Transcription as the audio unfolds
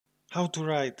How to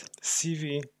write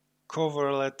CV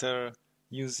cover letter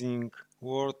using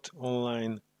Word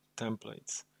Online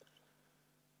templates.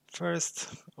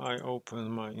 First, I open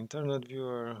my internet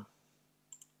viewer,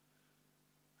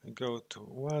 I go to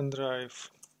OneDrive,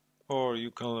 or you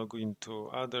can log into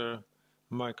other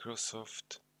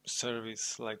Microsoft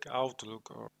service like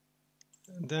Outlook, or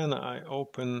then I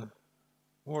open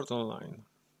Word Online.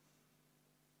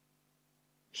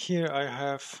 Here I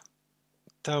have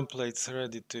templates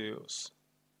ready to use.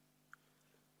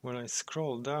 When I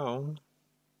scroll down,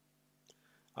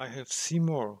 I have see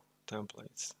more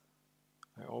templates.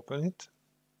 I open it,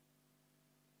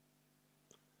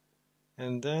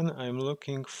 and then I'm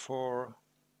looking for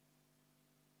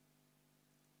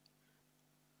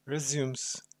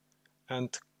resumes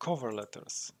and cover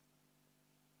letters.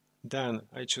 Then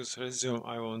I choose resume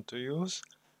I want to use.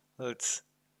 Let's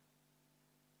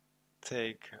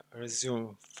take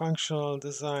resume functional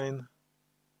design.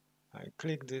 I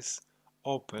click this,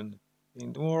 open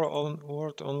in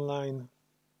Word Online.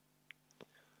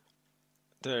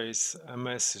 There is a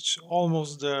message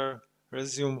almost there.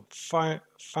 Resume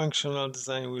functional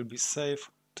design will be saved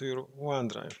to your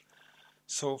OneDrive.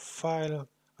 So file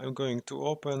I'm going to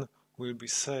open will be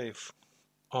saved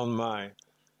on my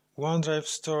OneDrive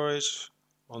storage,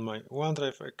 on my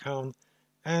OneDrive account,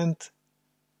 and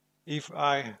if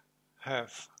I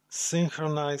have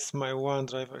synchronized my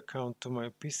OneDrive account to my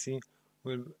PC,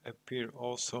 will appear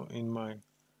also in my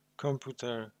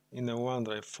computer in a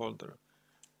OneDrive folder.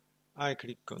 I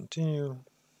click continue,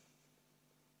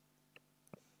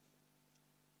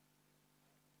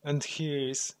 and here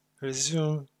is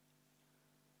resume.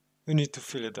 You need to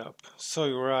fill it up. So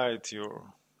you write your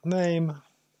name,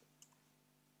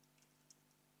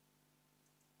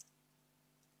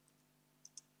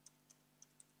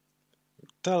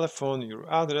 telephone,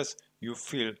 your address, you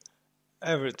fill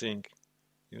everything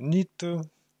you need to,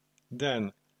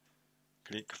 then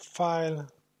click File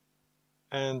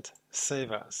and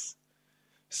Save As.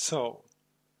 So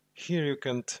here you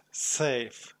can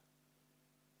save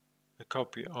a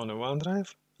copy on a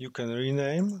OneDrive. You can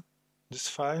rename this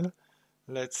file.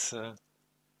 Let's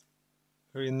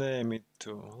rename it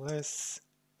to less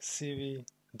CV,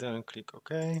 then click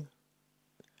OK.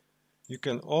 You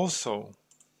can also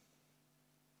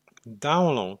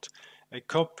download a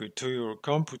copy to your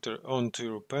computer onto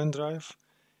your pen drive.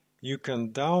 You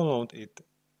can download it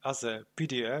as a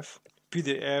PDF.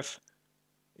 PDF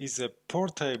is a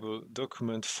portable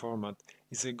document format.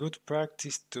 It's a good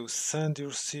practice to send your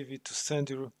CV, to send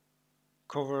your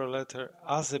cover letter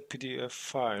as a PDF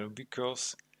file,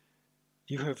 because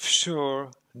you have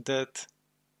sure that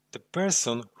the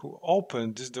person who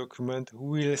opened this document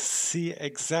will see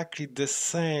exactly the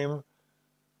same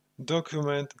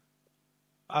document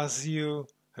as you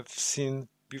have seen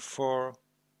before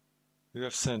you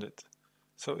have sent it.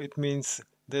 So it means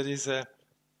there is a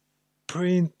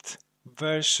print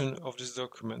version of this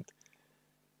document.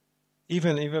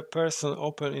 Even if a person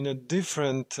open in a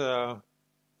different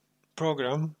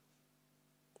program,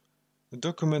 the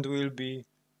document will be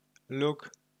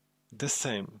look the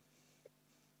same.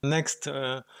 Next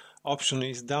option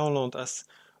is download as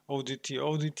ODT.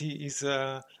 ODT is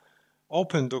a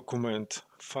open document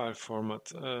file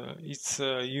format. It's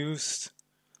used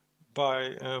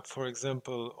by, for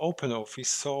example, OpenOffice.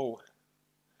 So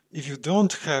if you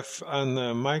don't have a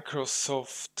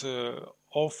Microsoft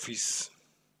Office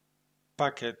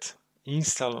packet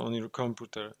installed on your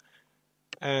computer,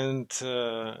 and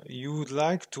you would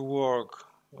like to work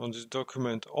on this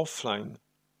document offline,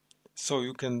 so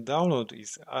you can download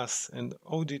it as an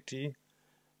ODT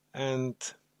and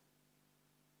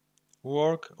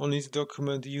work on this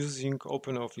document using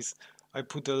OpenOffice. I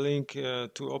put a link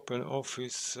to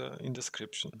OpenOffice in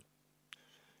description.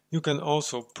 You can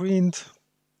also print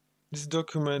this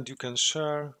document, you can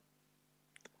share,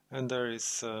 and there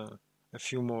is a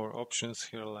few more options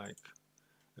here like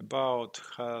about,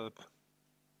 help,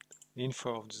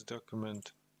 info of this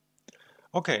document.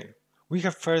 Okay, we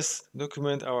have first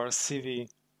document, our CV,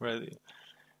 ready.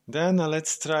 Then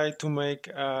let's try to make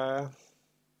a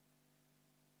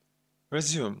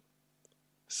resume.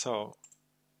 So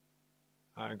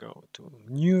I go to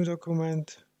new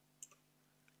document,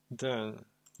 then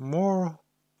more,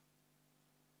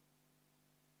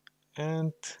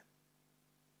 and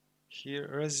here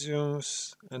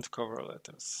resumes and cover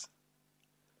letters.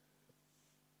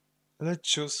 Let's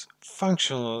choose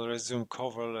functional resume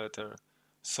cover letter,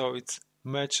 so it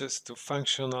matches to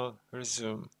functional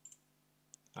resume.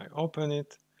 I open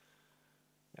it,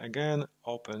 again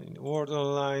open in Word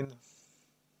Online.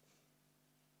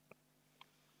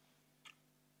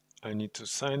 I need to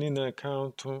sign in an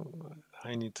account to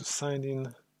I need to sign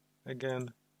in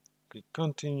again. Click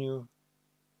continue.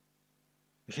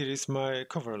 Here is my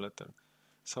cover letter.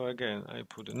 So again, I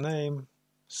put a name,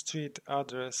 street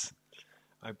address,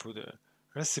 I put a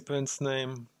recipient's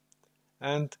name,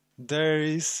 and there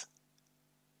is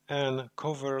a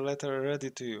cover letter ready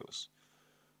to use.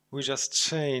 We just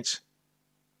change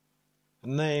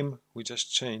name, we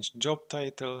just change job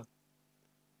title,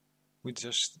 we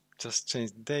just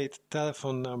change date,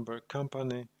 telephone number,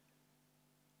 company,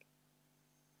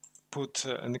 put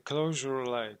an enclosure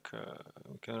like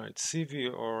we can write CV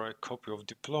or a copy of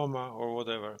diploma or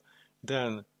whatever.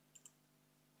 Then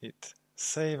hit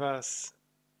save as,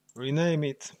 rename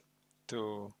it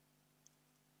to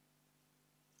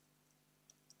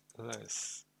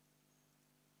less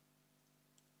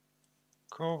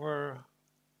cover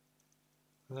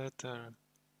letter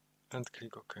and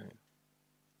click OK.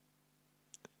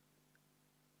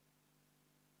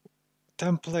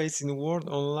 Templates in Word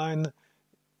Online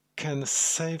can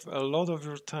save a lot of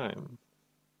your time.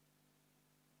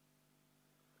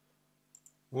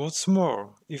 What's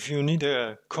more, if you need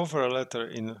a cover letter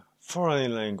in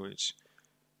foreign language,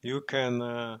 you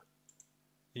can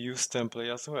use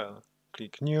template as well.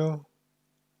 Click New,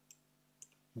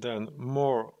 then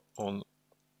More on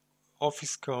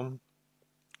Office.com,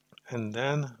 and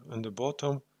then on the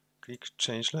bottom click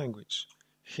Change Language.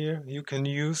 Here you can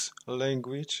use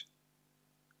language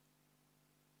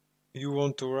you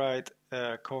want to write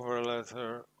a cover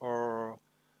letter or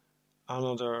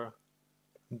another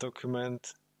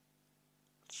document.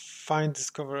 Find this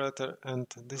cover letter, and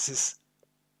this is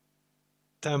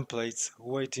templates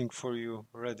waiting for you,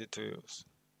 ready to use.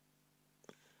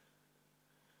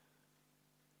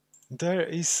 There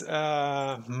is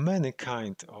many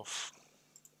kind of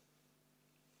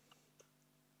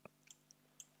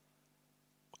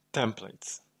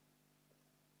templates.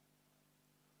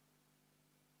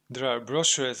 There are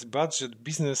brochures, budget,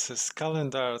 businesses,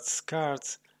 calendars,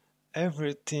 cards,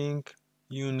 everything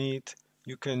you need.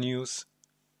 You can use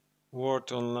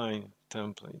Word Online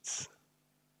templates.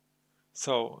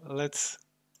 So let's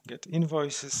get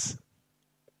invoices,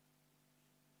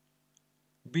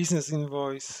 business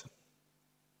invoice,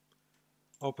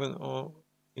 open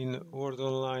in Word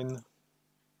Online.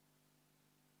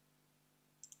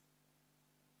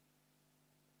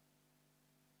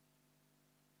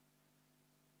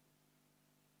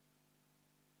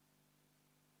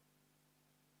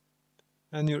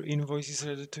 And your invoice is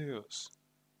ready to use.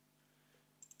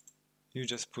 You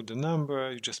just put the number,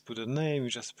 you just put a name, you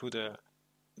just put a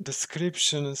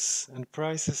descriptions and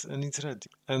prices, and it's ready.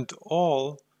 And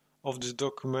all of the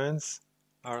documents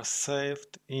are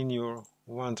saved in your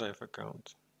OneDrive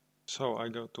account. So I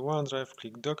go to OneDrive,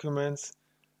 click Documents,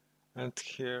 and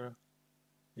here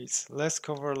it's less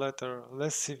cover letter,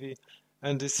 less CV,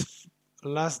 and this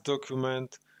last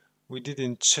document we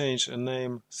didn't change a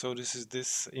name, so this is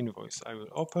this invoice. I will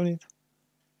open it,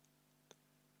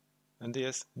 and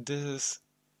yes, this is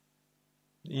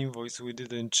the invoice. We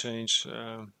didn't change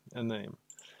a name.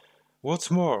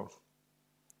 What's more,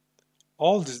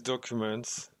 all these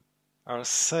documents are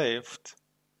saved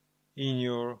in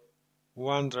your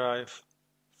OneDrive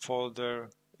folder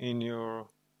in your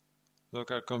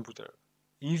local computer.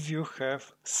 If you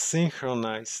have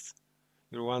synchronized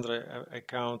your OneDrive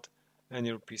account and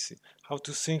your PC. How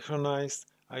to synchronize?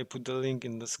 I put the link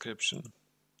in the description.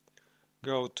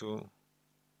 Go to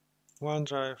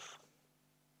OneDrive.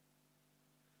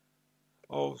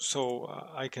 Oh, so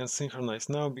I can synchronize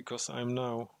now because I'm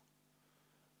now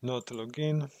not logged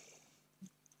in.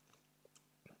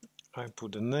 I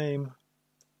put the name.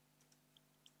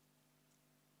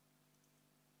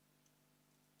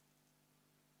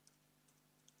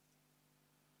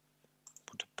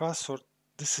 Put the password.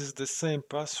 This is the same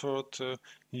password you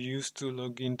used to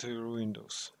log into your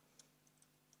Windows.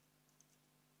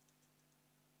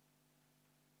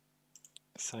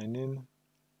 Sign in.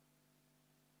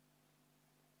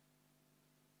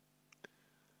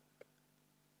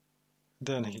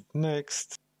 Then hit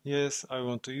next. Yes, I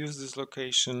want to use this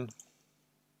location.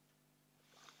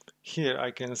 Here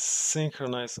I can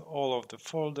synchronize all of the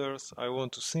folders. I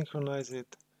want to synchronize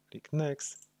it. Click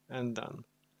next and done.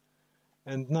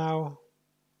 And now,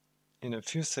 in a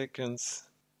few seconds,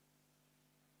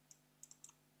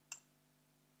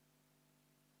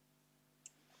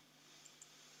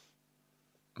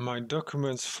 my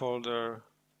documents folder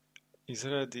is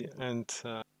ready, and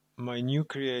my new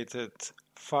created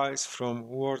files from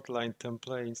Wordline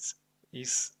templates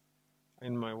is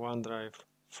in my OneDrive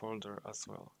folder as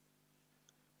well.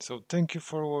 So thank you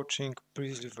for watching.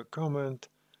 Please leave a comment,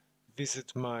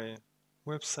 visit my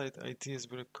website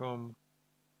itsb.com,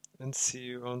 and see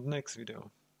you on the next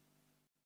video.